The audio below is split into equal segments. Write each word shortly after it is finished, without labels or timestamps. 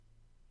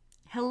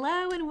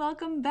Hello and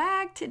welcome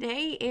back.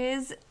 Today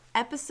is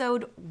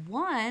episode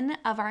 1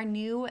 of our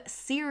new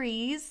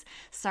series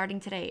starting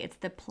today. It's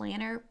the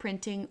Planner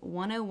Printing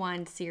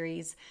 101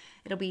 series.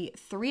 It'll be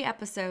 3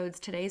 episodes.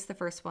 Today's the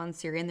first one,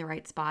 so you're in the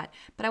right spot.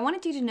 But I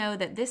wanted you to know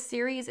that this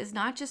series is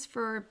not just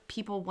for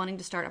people wanting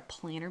to start a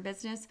planner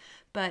business,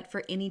 but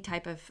for any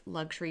type of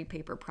luxury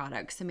paper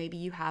product. So maybe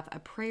you have a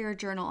prayer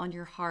journal on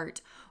your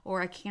heart,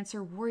 or a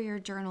cancer warrior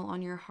journal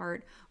on your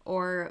heart,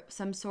 or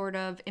some sort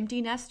of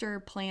empty nester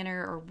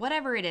planner, or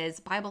whatever it is,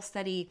 Bible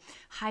study,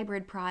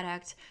 hybrid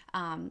product,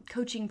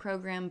 coaching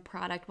program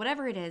product,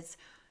 whatever it is.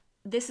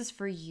 This is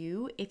for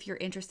you if you're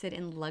interested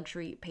in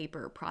luxury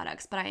paper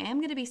products. But I am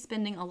going to be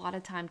spending a lot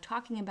of time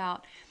talking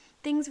about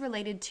things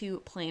related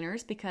to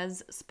planners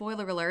because,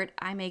 spoiler alert,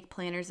 I make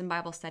planners and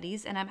Bible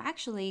studies, and I'm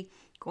actually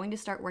going to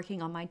start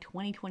working on my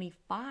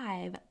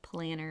 2025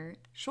 planner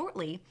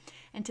shortly.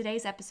 And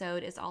today's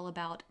episode is all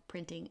about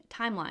printing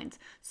timelines.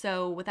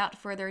 So without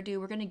further ado,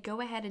 we're going to go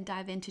ahead and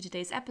dive into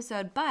today's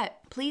episode. But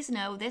please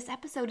know this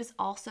episode is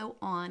also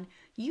on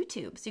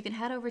YouTube. So you can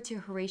head over to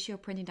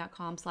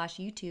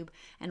horatioprinting.com/YouTube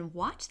and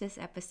watch this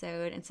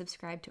episode and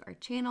subscribe to our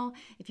channel.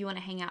 If you want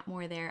to hang out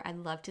more there, I'd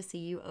love to see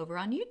you over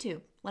on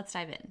YouTube. Let's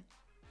dive in.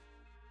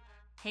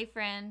 Hey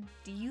friend,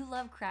 do you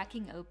love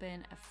cracking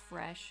open a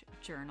fresh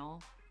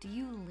journal? Do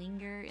you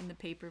linger in the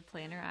paper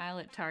planner aisle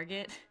at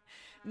Target?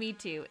 Me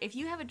too. If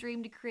you have a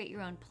dream to create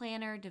your own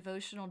planner,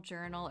 devotional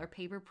journal, or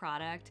paper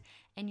product,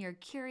 and you're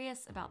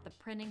curious about the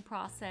printing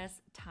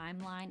process,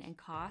 timeline, and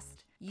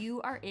cost,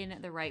 you are in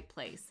the right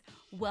place.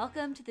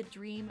 Welcome to the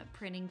Dream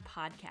Printing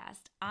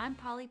Podcast. I'm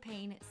Polly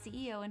Payne,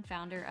 CEO and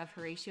founder of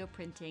Horatio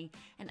Printing,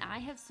 and I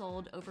have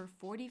sold over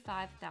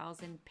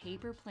 45,000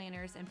 paper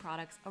planners and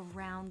products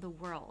around the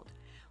world.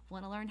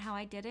 Want to learn how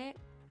I did it?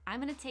 I'm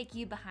going to take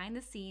you behind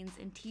the scenes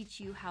and teach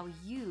you how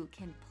you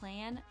can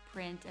plan,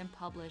 print, and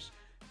publish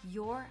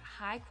your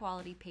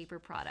high-quality paper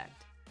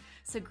product.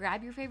 So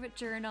grab your favorite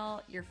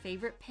journal, your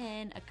favorite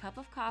pen, a cup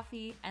of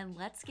coffee, and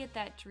let's get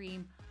that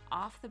dream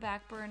off the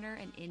back burner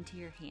and into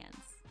your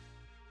hands.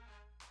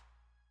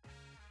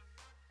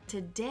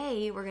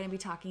 Today, we're going to be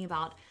talking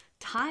about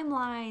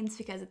timelines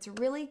because it's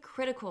really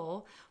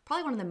critical.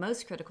 Probably one of the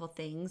most critical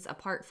things,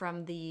 apart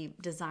from the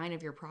design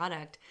of your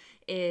product,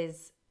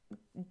 is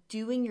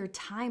doing your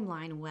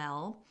timeline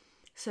well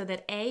so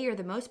that A, you're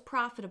the most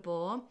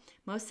profitable,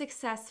 most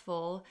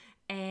successful,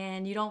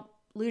 and you don't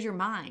lose your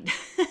mind.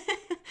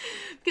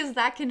 Because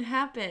that can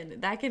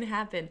happen. That can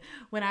happen.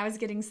 When I was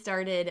getting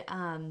started,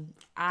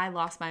 I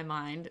lost my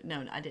mind.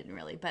 No, I didn't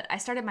really. But I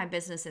started my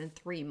business in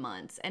 3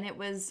 months, and it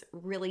was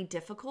really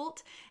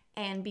difficult.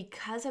 And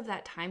because of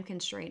that time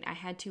constraint, I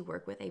had to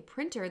work with a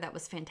printer that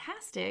was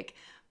fantastic,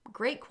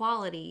 great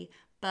quality,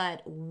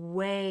 but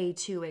way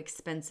too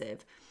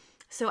expensive.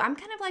 So I'm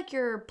kind of like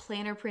your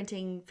planner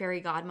printing fairy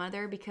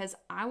godmother because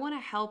I want to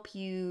help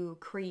you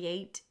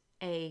create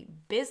a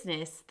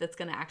business that's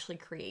going to actually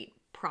create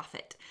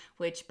profit,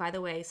 which, by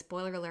the way,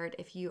 spoiler alert,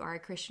 if you are a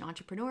Christian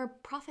entrepreneur,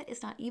 profit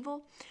is not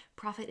evil.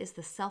 Profit is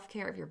the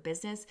self-care of your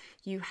business.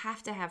 You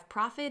have to have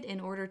profit in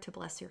order to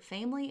bless your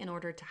family, in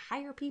order to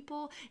hire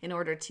people, in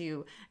order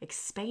to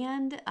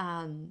expand,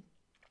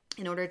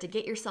 in order to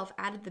get yourself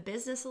out of the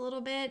business a little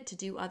bit, to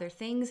do other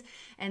things.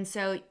 And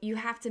so you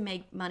have to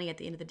make money at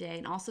the end of the day.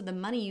 And also the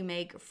money you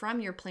make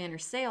from your planner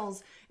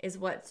sales is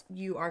what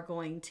you are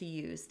going to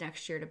use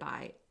next year to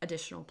buy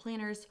additional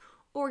planners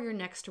or your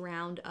next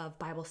round of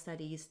Bible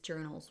studies,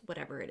 journals,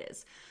 whatever it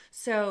is.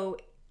 So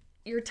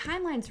your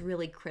timeline's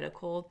really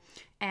critical,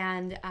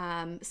 and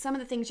some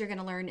of the things you're going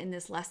to learn in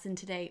this lesson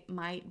today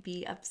might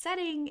be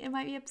upsetting. It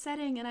might be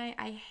upsetting, and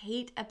I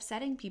hate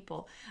upsetting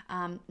people.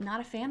 Not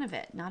a fan of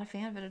it. Not a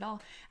fan of it at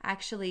all.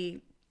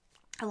 Actually,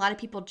 a lot of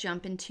people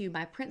jump into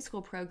my print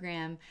school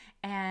program,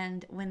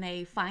 and when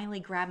they finally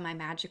grab my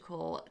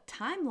magical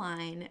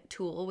timeline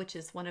tool, which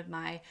is one of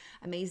my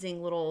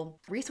amazing little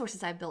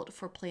resources I've built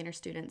for planner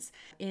students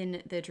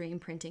in the Dream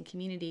Printing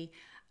community,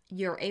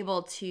 you're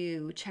able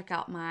to check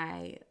out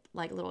my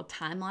little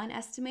timeline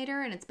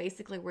estimator, and it's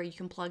basically where you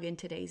can plug in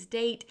today's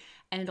date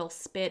and it'll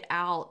spit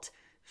out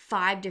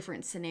 5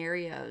 different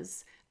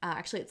scenarios.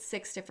 Actually, it's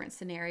 6 different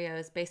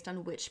scenarios based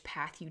on which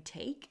path you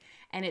take,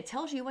 and it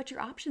tells you what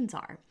your options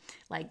are.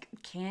 Like,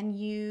 do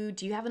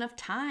you have enough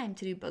time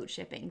to do boat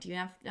shipping? Do you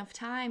have enough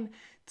time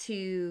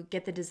to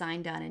get the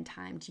design done in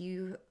time? Do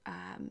you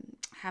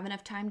have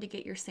enough time to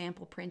get your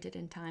sample printed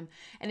in time?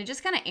 And it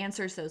just kind of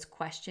answers those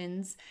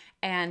questions.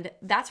 And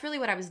that's really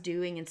what I was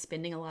doing and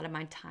spending a lot of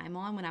my time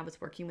on when I was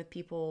working with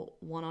people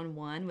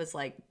one-on-one, was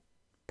like,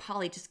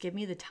 Polly, just give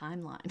me the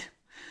timeline.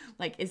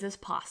 Like, is this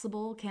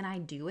possible? Can I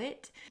do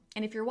it?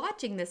 And if you're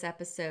watching this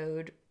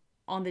episode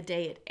on the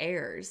day it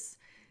airs,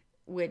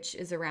 which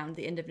is around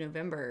the end of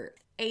November,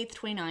 8th,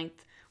 29th,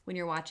 when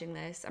you're watching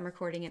this, I'm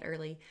recording it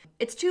early.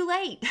 It's too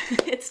late.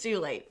 It's too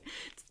late.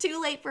 It's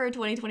too late for a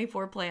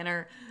 2024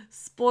 planner.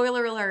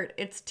 Spoiler alert,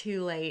 it's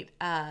too late.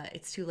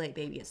 It's too late,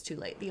 baby. It's too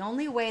late. The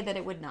only way that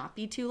it would not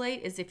be too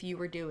late is if you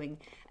were doing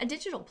a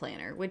digital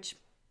planner, which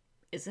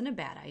isn't a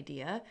bad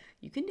idea.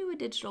 You can do a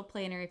digital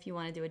planner if you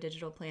want to do a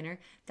digital planner.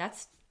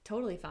 That's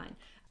totally fine.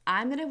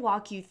 I'm going to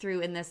walk you through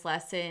in this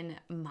lesson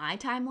my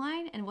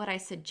timeline and what I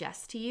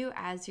suggest to you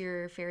as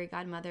your fairy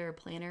godmother or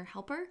planner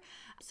helper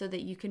so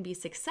that you can be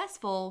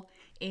successful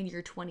in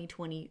your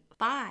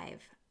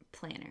 2025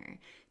 planner.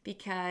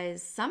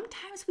 Because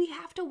sometimes we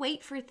have to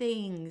wait for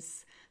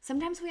things.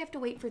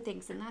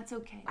 And that's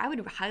okay. I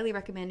would highly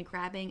recommend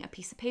grabbing a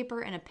piece of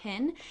paper and a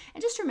pen.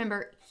 And just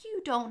remember,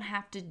 you don't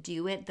have to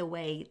do it the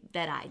way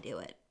that I do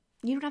it.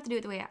 You don't have to do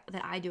it the way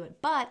that I do it.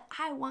 But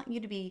I want you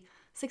to be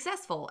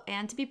successful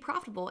and to be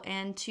profitable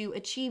and to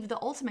achieve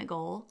the ultimate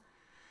goal,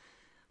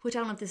 which I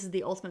don't know if this is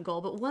the ultimate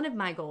goal, but one of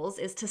my goals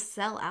is to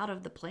sell out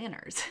of the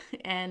planners.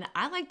 And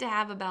I like to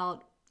have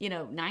about,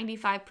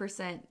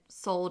 95%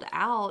 sold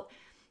out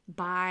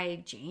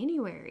by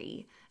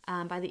January,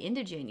 by the end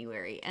of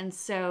January. And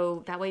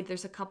so that way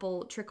there's a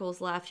couple trickles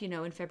left,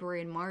 in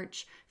February and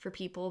March for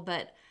people,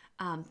 but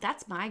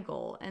that's my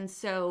goal. And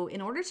so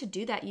in order to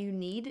do that, you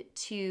need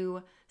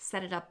to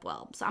set it up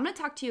well. So I'm going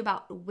to talk to you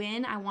about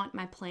when I want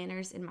my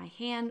planners in my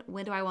hand,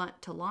 when do I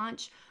want to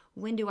launch,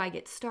 when do I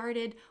get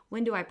started,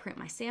 when do I print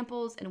my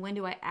samples, and when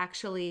do I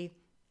actually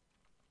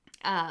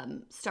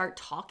start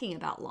talking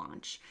about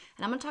launch.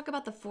 And I'm going to talk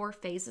about the 4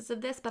 phases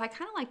of this, but I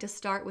kind of like to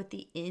start with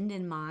the end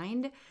in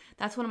mind.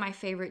 That's one of my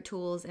favorite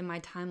tools in my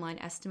timeline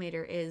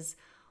estimator is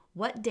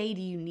what day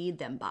do you need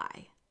them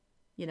by?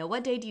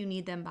 What day do you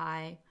need them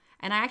by?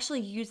 And I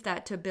actually used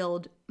that to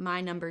build my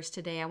numbers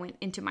today. I went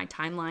into my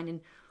timeline and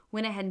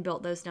went ahead and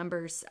built those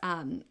numbers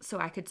so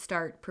I could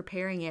start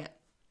preparing it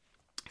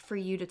for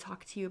you to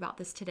talk to you about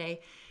this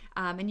today.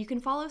 And you can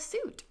follow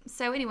suit.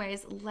 So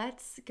anyways,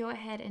 let's go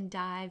ahead and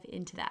dive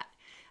into that.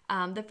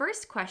 The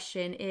first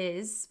question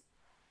is,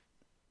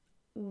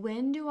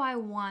 when do I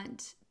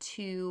want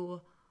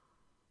to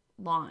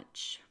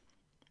launch?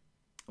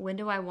 When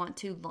do I want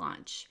to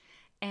launch?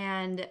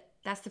 And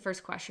that's the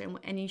first question.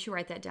 And you should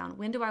write that down.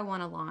 When do I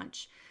want to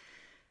launch?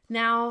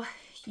 Now,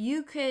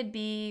 you could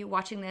be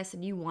watching this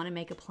and you want to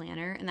make a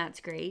planner, and that's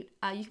great.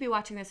 You could be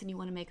watching this and you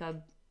want to make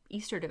a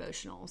Easter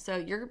devotional. So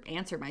your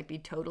answer might be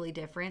totally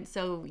different.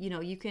 So,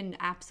 you can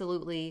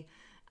absolutely,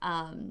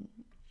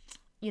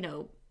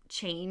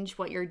 change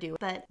what you're doing.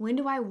 But when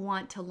do I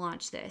want to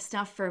launch this?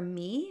 Now, for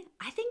me,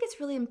 I think it's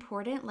really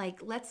important. Like,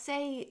 let's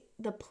say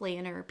the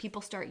planner,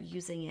 people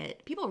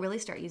really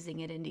start using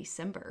it in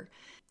December.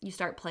 You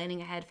start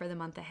planning ahead for the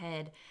month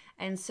ahead.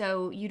 And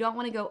so you don't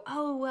want to go,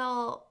 oh,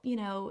 well,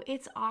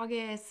 it's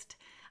August.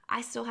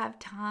 I still have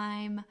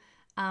time.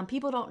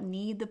 People don't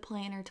need the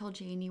planner till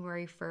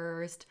January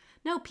 1st.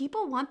 No,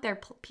 people want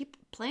their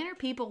planner.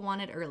 People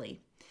want it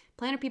early.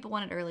 Planner people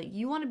want it early.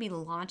 You want to be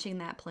launching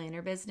that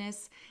planner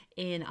business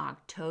in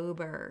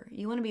October.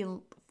 You want to be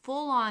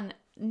full on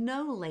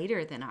no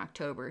later than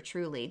October,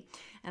 truly.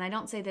 And I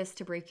don't say this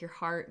to break your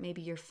heart.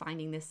 Maybe you're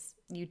finding this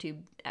YouTube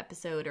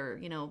episode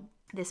or,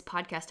 this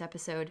podcast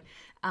episode,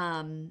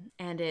 and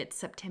it's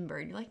September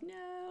and you're like,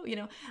 no,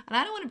 and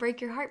I don't want to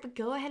break your heart, but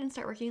go ahead and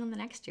start working on the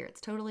next year.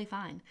 It's totally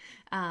fine.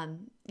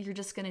 You're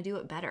just going to do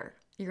it better.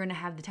 You're going to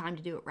have the time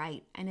to do it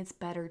right. And it's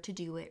better to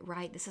do it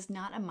right. This is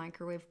not a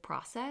microwave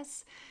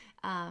process.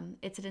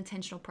 It's an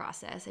intentional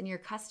process, and your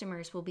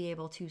customers will be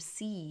able to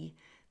see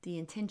the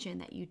intention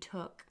that you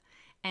took.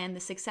 And the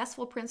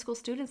successful print school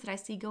students that I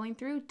see going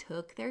through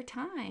took their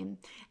time,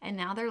 and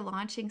now they're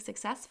launching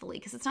successfully.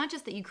 Because it's not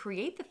just that you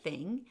create the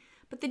thing,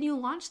 but then you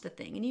launch the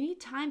thing, and you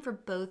need time for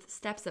both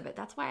steps of it.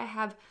 That's why I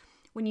have,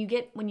 when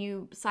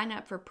you sign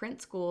up for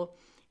print school,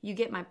 you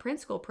get my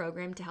print school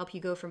program to help you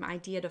go from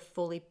idea to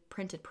fully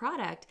printed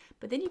product.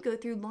 But then you go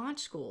through launch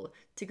school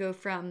to go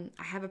from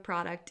I have a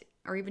product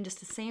or even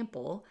just a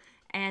sample,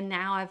 and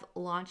now I've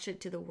launched it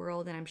to the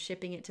world and I'm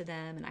shipping it to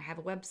them and I have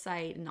a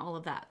website and all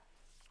of that.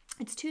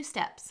 It's 2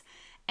 steps.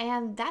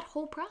 And that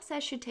whole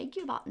process should take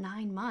you about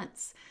 9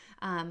 months.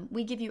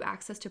 We give you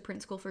access to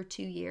print school for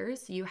 2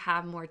 years. So you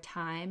have more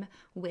time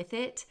with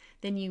it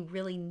than you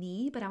really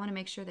need, but I want to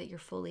make sure that you're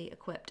fully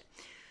equipped.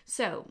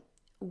 So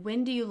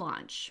when do you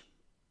launch?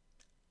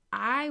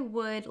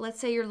 Let's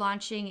say you're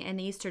launching an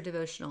Easter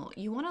devotional.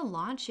 You want to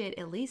launch it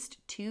at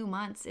least 2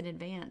 months in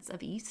advance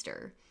of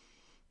Easter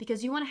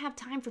because you want to have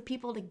time for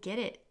people to get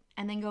it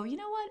and then go, you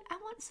know what? I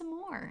want some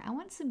more. I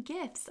want some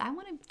gifts. I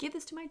want to give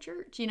this to my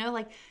church. You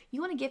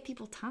want to give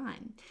people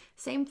time.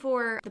 Same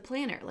for the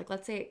planner. Like,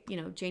 let's say,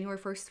 January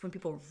 1st is when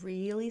people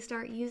really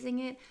start using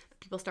it.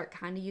 People start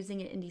kind of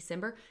using it in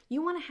December.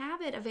 You want to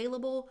have it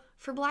available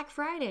for Black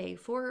Friday,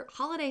 for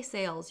holiday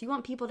sales. You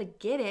want people to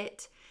get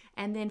it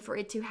and then for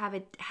it to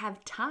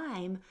have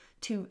time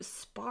to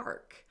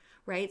spark,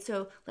 right?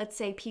 So let's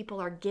say people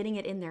are getting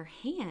it in their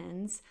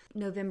hands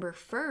November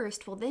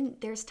 1st. Well, then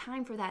there's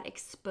time for that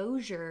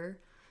exposure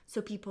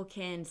so people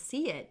can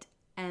see it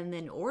and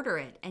then order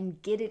it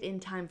and get it in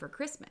time for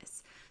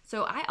Christmas.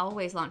 So I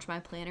always launch my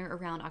planner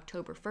around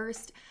October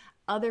 1st.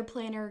 Other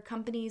planner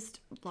companies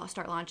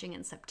start launching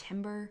in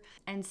September.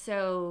 And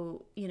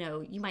so,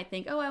 you might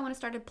think, oh, I want to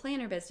start a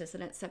planner business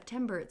and it's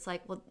September. It's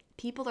like, well,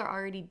 people are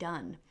already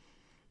done.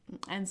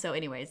 And so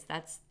anyways,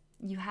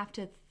 you have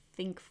to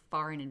think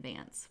far in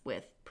advance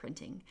with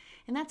printing.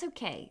 And that's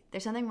okay.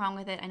 There's nothing wrong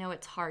with it. I know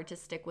it's hard to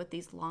stick with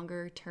these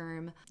longer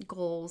term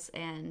goals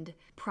and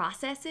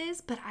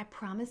processes, but I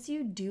promise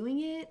you,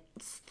 doing it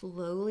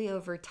slowly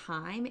over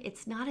time,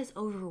 it's not as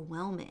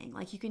overwhelming.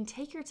 Like, you can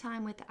take your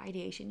time with the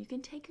ideation, you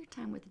can take your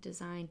time with the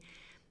design,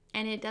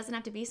 and it doesn't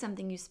have to be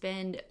something you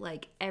spend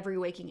like every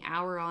waking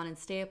hour on and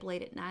stay up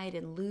late at night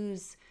and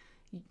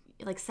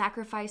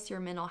sacrifice your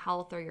mental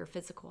health or your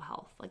physical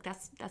health. Like,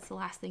 that's the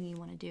last thing you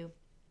want to do.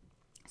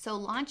 So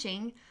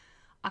launching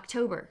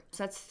October.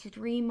 So that's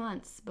 3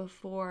 months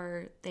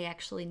before they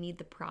actually need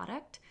the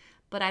product.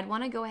 But I'd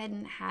want to go ahead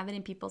and have it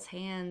in people's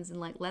hands and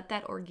let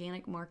that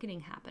organic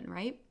marketing happen,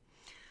 right?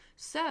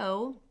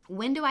 So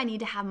when do I need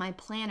to have my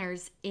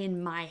planners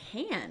in my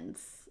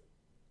hands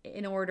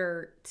in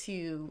order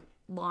to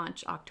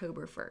launch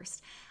October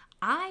 1st?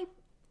 I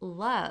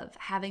love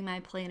having my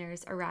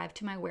planners arrive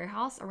to my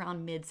warehouse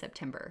around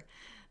mid-September.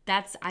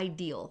 That's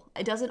ideal.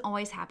 It doesn't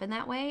always happen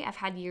that way. I've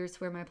had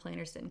years where my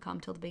planners didn't come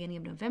till the beginning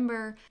of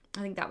November.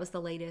 I think that was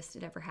the latest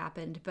it ever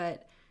happened,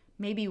 but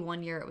maybe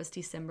one year it was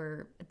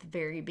December at the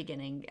very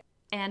beginning.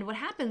 And what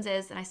happens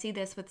is, and I see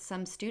this with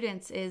some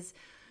students, is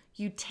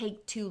you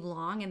take too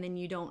long and then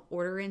you don't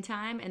order in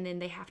time, and then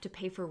they have to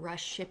pay for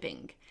rush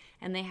shipping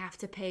and they have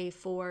to pay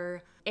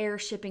for air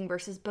shipping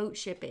versus boat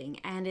shipping,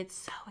 and it's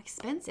so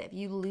expensive.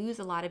 You lose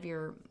a lot of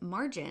your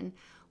margin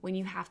when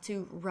you have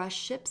to rush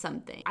ship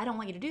something. I don't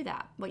want you to do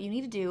that. What you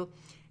need to do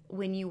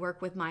when you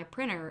work with my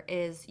printer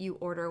is you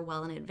order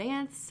well in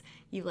advance,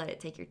 you let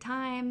it take your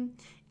time,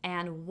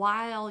 and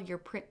while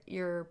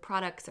your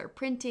products are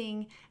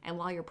printing and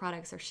while your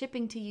products are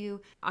shipping to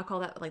you, I'll call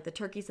that like the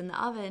turkeys in the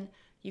oven,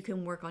 you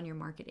can work on your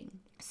marketing.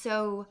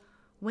 So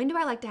when do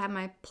I like to have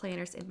my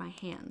planners in my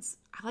hands?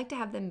 I like to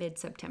have them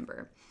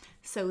mid-September.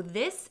 So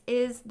this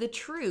is the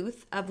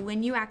truth of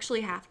when you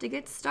actually have to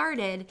get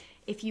started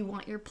if you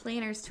want your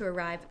planners to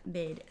arrive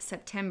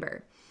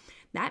mid-September.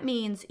 That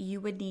means you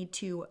would need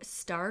to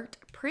start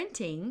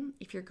printing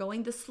if you're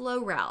going the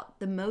slow route,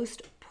 the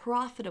most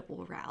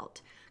profitable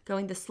route.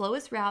 Going the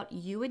slowest route,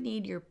 you would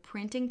need your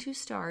printing to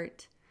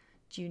start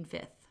June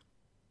 5th.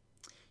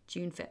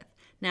 June 5th.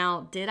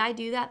 Now, did I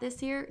do that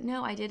this year?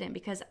 No, I didn't,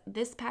 because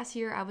this past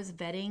year I was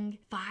vetting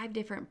 5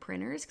 different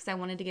printers because I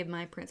wanted to give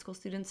my print school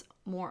students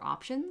more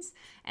options,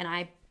 and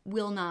I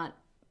will not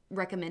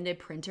recommend a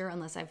printer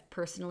unless I've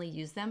personally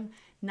used them,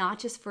 not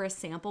just for a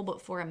sample,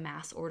 but for a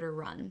mass order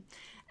run.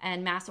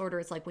 And mass order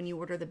is like when you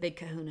order the big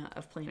kahuna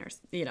of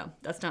planners. You know,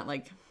 that's not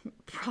like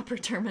proper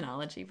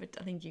terminology, but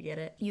I think you get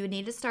it. You would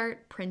need to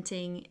start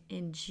printing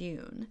in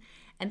June,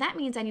 and that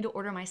means I need to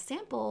order my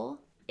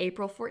sample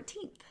April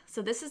 14th.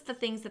 So this is the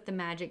things that the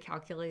magic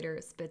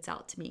calculator spits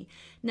out to me.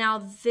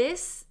 Now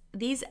these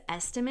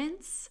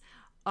estimates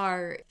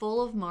are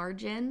full of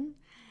margin,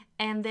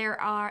 and they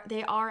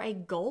are a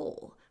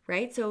goal,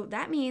 right? So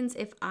that means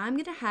if I'm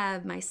going to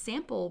have my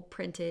sample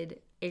printed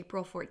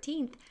April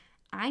 14th,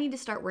 I need to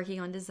start working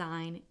on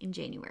design in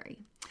January,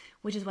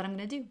 which is what I'm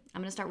going to do.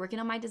 I'm going to start working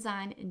on my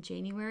design in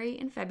January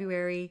and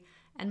February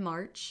and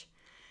March.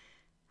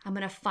 I'm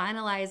going to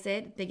finalize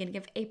it beginning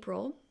of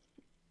April.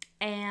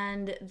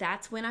 And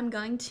that's when I'm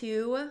going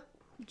to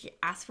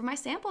ask for my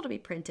sample to be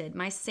printed.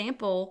 My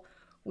sample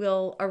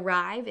will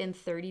arrive in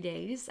 30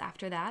 days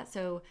after that.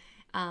 So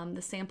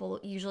the sample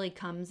usually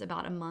comes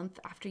about a month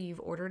after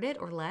you've ordered it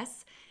or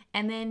less.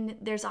 And then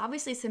there's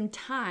obviously some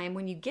time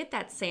when you get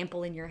that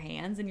sample in your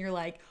hands and you're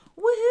like,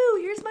 woohoo,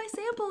 here's my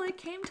sample. It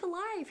came to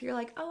life. You're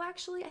like, oh,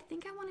 actually, I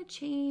think I want to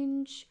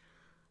change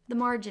the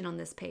margin on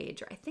this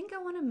page, or I think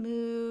I want to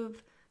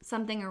move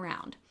something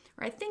around,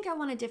 or I think I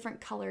want a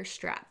different color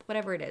strap,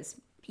 whatever it is.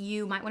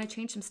 You might want to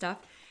change some stuff,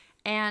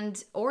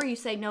 or you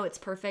say, no, it's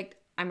perfect.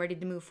 I'm ready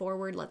to move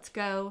forward. Let's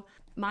go.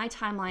 My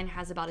timeline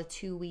has about a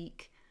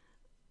 2-week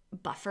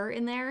buffer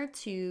in there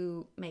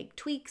to make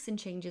tweaks and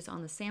changes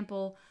on the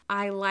sample.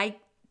 I like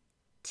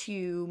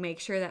to make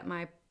sure that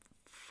my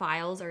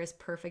files are as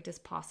perfect as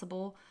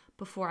possible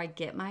before I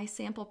get my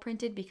sample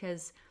printed,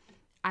 because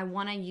I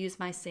want to use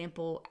my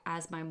sample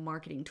as my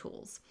marketing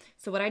tools.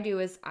 So what I do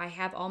is I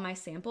have all my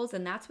samples,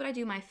 and that's what I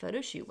do my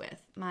photo shoot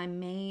with. My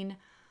main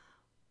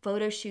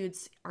photo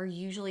shoots are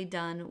usually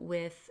done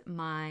with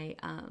my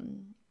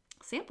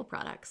sample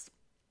products.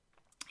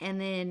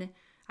 And then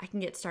I can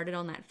get started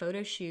on that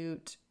photo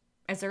shoot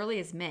as early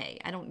as May.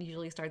 I don't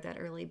usually start that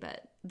early,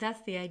 but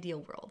that's the ideal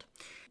world.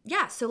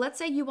 Yeah, so let's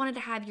say you wanted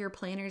to have your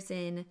planners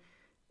in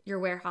your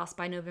warehouse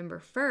by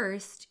November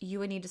 1st. You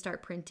would need to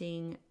start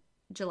printing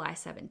July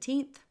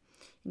 17th,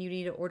 and you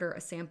need to order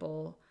a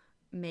sample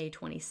May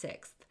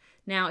 26th.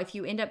 Now, if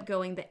you end up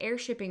going the air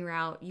shipping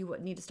route, you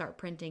would need to start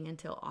printing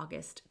until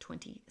August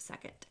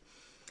 22nd.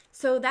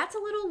 So that's a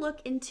little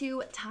look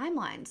into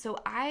timeline. So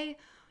I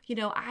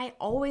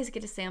always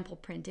get a sample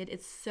printed.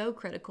 It's so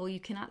critical. You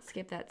cannot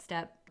skip that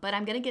step. But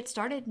I'm going to get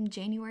started in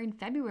January and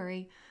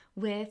February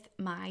with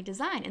my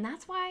design. And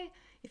that's why,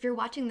 if you're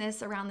watching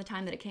this around the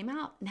time that it came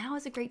out, now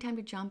is a great time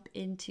to jump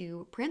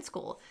into print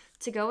school,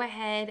 to go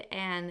ahead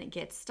and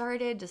get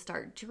started, to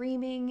start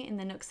dreaming in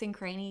the nooks and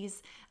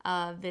crannies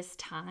of this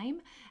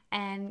time.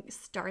 and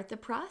start the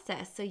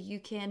process so you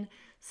can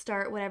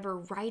start whatever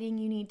writing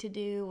you need to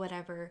do,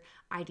 whatever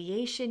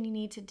ideation you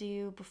need to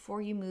do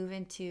before you move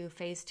into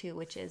phase 2,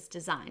 which is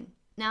design.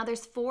 Now,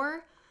 there's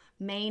 4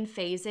 main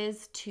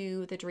phases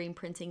to the dream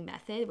printing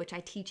method, which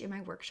I teach in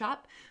my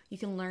workshop. You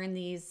can learn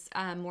these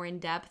more in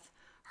depth.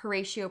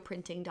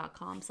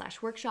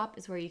 HoratioPrinting.com/workshop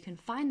is where you can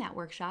find that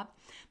workshop.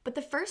 But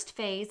the first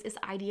phase is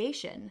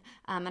ideation.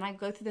 And I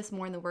go through this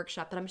more in the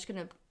workshop, but I'm just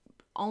going to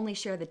only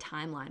share the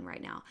timeline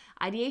right now.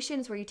 Ideation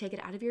is where you take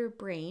it out of your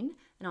brain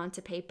and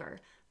onto paper.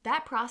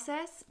 That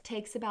process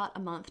takes about a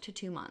month to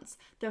 2 months.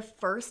 The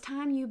first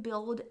time you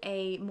build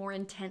a more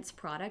intense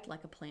product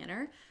like a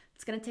planner,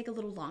 it's going to take a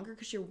little longer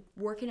because you're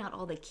working out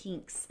all the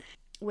kinks,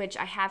 which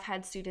I have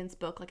had students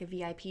book like a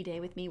VIP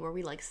day with me where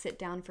we like sit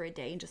down for a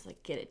day and just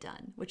like get it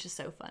done, which is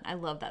so fun. I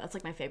love that. That's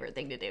like my favorite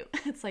thing to do.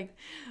 It's like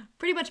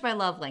pretty much my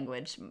love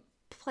language.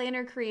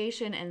 Planner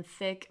creation and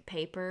thick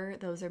paper,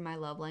 those are my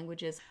love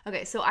languages.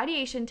 Okay, so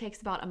ideation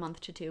takes about a month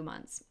to 2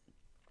 months.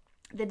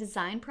 The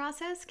design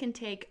process can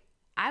take,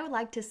 I would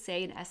like to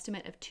say, an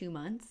estimate of 2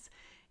 months.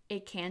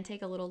 It can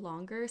take a little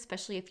longer,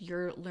 especially if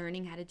you're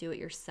learning how to do it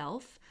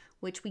yourself,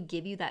 which we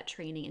give you that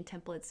training and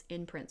templates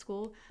in print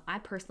school. I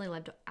personally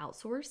love to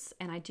outsource,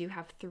 and I do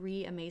have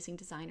 3 amazing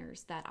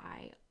designers that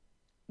I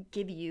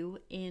give you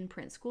in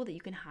print school that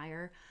you can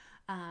hire,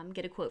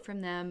 get a quote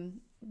from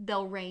them.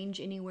 They'll range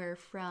anywhere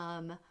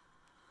from,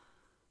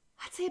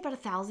 I'd say about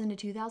 $1,000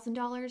 to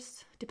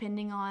 $2,000,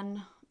 depending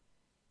on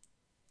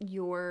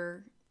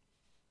your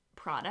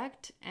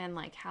product and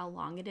like how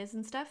long it is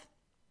and stuff.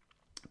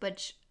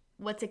 But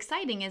what's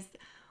exciting is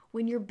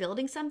when you're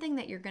building something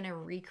that you're going to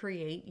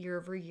recreate year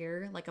over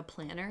year, like a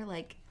planner,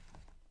 like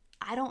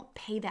I don't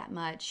pay that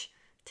much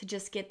to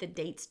just get the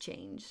dates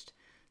changed.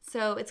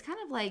 So it's kind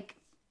of like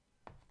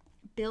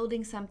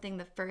building something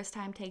the first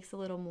time takes a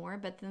little more,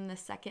 but then the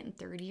second and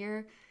third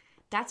year,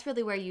 that's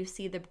really where you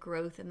see the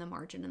growth and the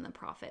margin and the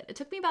profit. It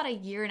took me about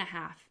 1.5 years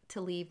to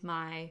leave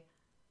my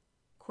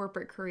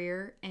corporate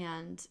career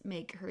and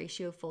make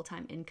Horatio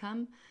full-time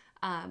income.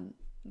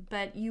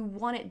 But you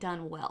want it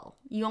done well.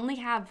 You only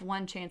have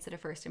one chance at a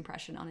first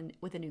impression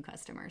with a new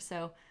customer.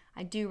 So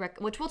I do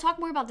which we'll talk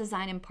more about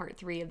design in part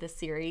 3 of this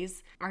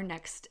series. Our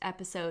next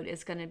episode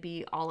is going to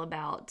be all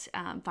about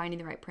finding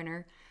the right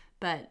printer,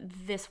 but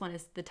this one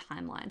is the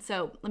timeline.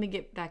 So let me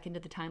get back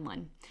into the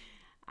timeline.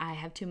 I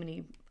have too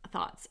many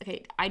thoughts.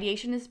 Okay,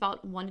 ideation is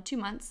about 1 to 2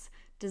 months.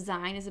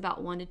 Design is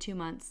about 1 to 2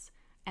 months.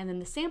 And then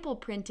the sample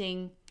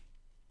printing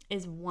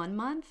is 1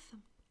 month.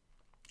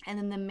 And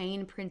then the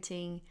main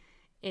printing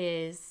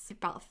is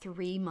about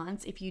 3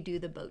 months if you do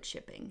the boat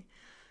shipping.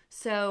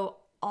 So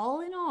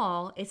all in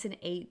all, it's an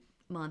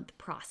 8-month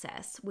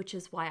process, which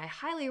is why I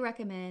highly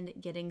recommend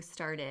getting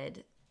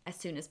started as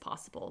soon as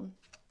possible.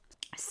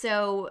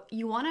 So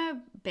you want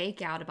to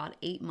bake out about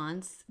 8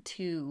 months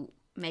to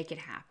make it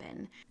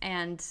happen.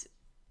 And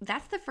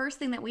that's the first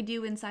thing that we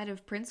do inside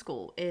of print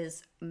school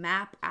is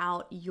map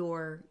out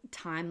your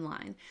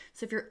timeline.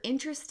 So if you're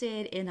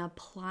interested in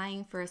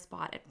applying for a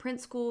spot at print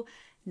school,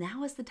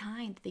 now is the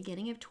time. The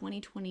beginning of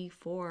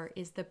 2024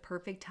 is the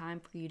perfect time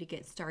for you to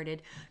get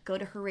started. Go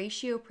to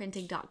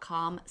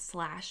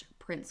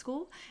HoratioPrinting.com/print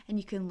school and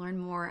you can learn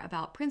more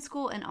about print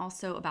school and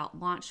also about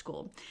launch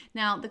school.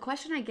 Now, the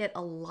question I get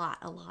a lot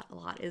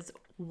is,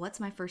 what's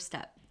my first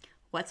step?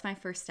 What's my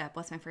first step?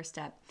 What's my first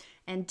step?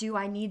 And do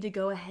I need to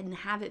go ahead and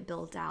have it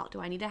built out?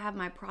 Do I need to have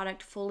my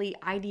product fully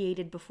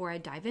ideated before I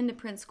dive into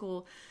print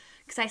school?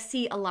 Because I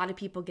see a lot of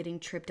people getting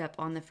tripped up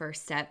on the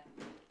first step.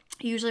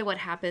 Usually what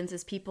happens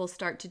is people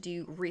start to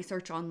do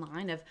research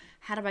online of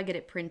how do I get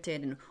it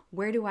printed and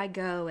where do I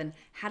go and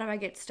how do I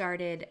get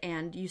started?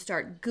 And you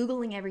start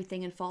Googling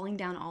everything and falling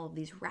down all of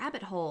these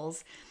rabbit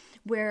holes.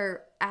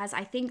 Whereas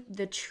I think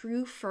the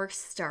true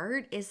first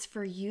start is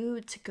for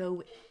you to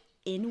go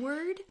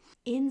inward.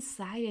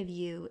 Inside of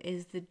you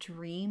is the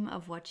dream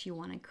of what you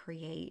want to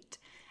create.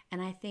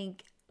 And I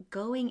think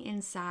going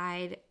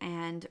inside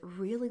and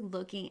really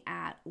looking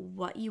at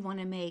what you want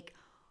to make,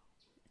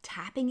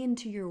 tapping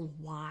into your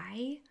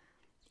why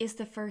is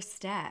the first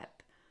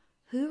step.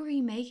 Who are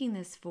you making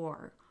this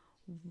for?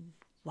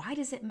 Why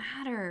does it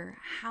matter?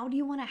 How do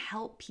you want to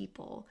help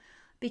people?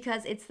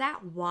 Because it's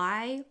that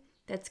why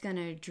that's going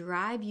to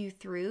drive you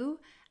through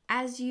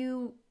as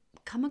you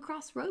come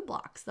across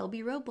roadblocks. There'll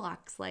be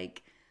roadblocks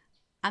like,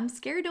 I'm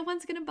scared no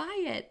one's going to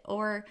buy it,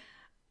 or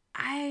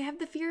I have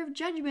the fear of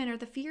judgment or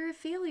the fear of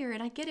failure.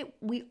 And I get it.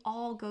 We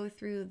all go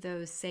through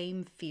those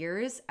same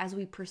fears as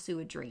we pursue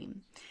a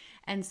dream.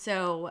 And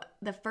so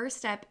the first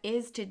step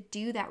is to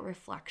do that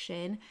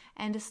reflection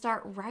and to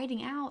start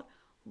writing out,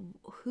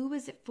 who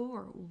is it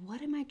for?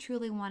 What am I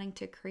truly wanting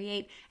to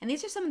create? And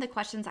these are some of the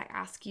questions I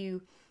ask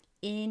you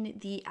in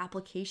the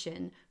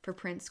application for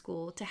print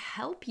school to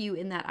help you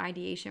in that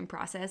ideation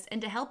process and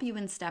to help you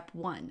in step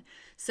 1.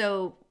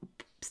 So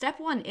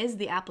step 1 is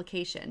the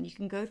application. You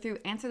can go through,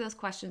 answer those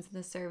questions in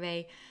the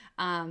survey,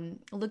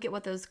 look at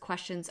what those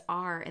questions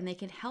are, and they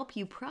can help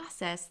you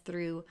process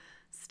through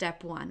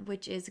step 1,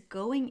 which is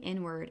going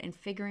inward and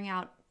figuring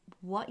out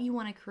what you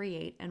want to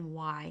create and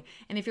why.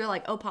 And if you're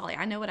like, oh, Polly,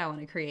 I know what I want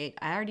to create,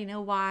 I already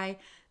know why,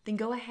 then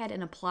go ahead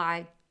and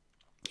apply.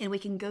 And we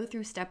can go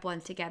through step 1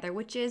 together,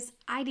 which is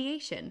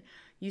ideation.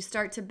 You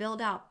start to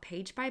build out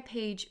page by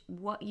page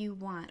what you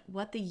want,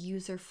 what the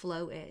user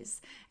flow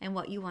is, and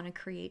what you want to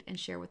create and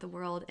share with the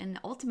world. And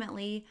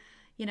ultimately,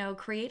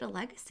 create a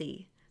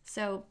legacy.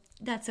 So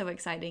that's so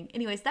exciting.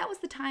 Anyways, that was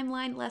the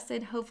timeline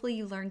lesson. Hopefully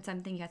you learned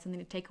something, you had something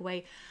to take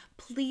away.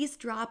 Please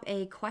drop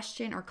a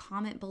question or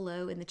comment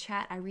below in the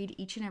chat. I read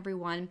each and every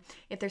one.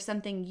 If there's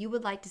something you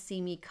would like to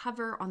see me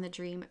cover on the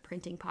Dream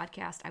Printing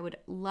Podcast, I would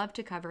love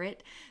to cover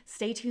it.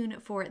 Stay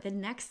tuned for the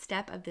next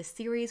step of this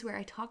series where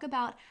I talk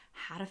about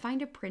how to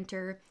find a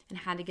printer and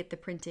how to get the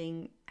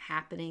printing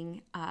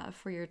happening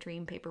for your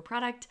dream paper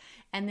product.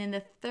 And then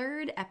the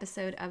third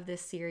episode of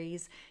this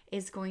series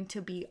is going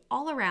to be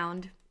all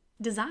around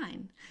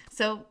design.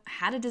 So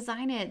how to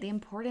design it, the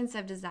importance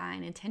of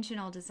design,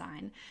 intentional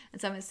design. And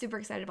so I'm super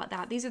excited about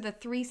that. These are the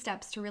 3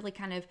 steps to really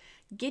kind of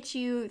get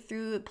you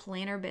through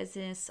Planner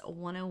Business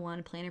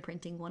 101, Planner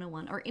Printing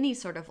 101, or any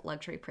sort of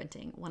luxury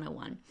printing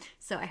 101.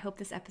 So I hope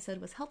this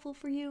episode was helpful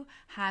for you.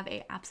 Have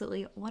an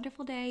absolutely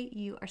wonderful day.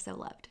 You are so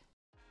loved.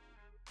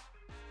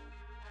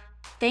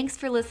 Thanks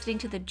for listening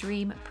to the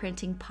Dream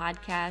Printing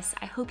Podcast.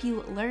 I hope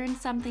you learned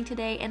something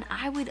today, and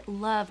I would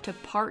love to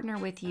partner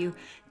with you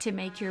to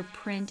make your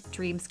print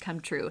dreams come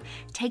true.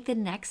 Take the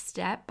next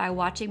step by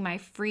watching my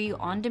free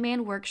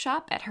on-demand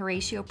workshop at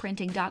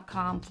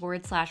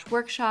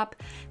horatioPrinting.com/workshop.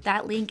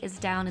 That link is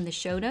down in the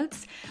show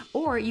notes.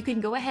 Or you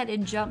can go ahead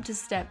and jump to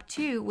step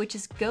 2, which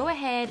is go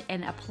ahead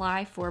and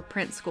apply for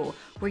print school,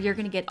 where you're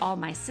going to get all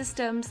my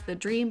systems, the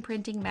dream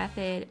printing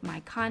method, my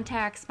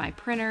contacts, my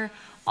printer,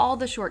 all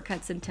the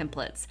shortcuts and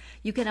templates.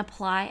 You can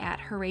apply at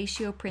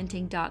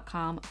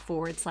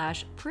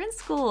horatioPrinting.com/print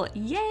school.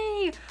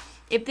 Yay!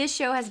 If this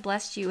show has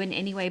blessed you in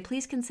any way,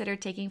 please consider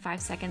taking 5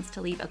 seconds to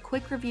leave a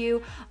quick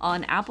review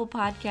on Apple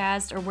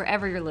Podcasts or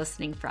wherever you're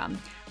listening from.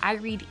 I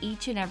read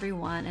each and every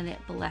one and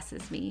it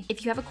blesses me.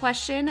 If you have a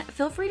question,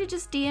 feel free to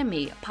just DM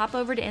me. Pop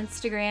over to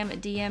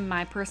Instagram, DM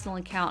my personal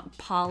account,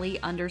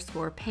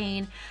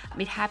 Polly_Payne. I'd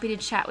be happy to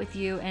chat with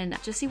you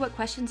and just see what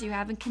questions you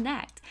have and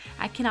connect.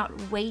 I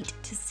cannot wait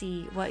to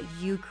see what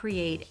you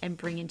create and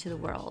bring into the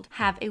world.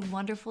 Have a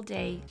wonderful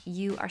day.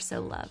 You are so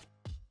loved.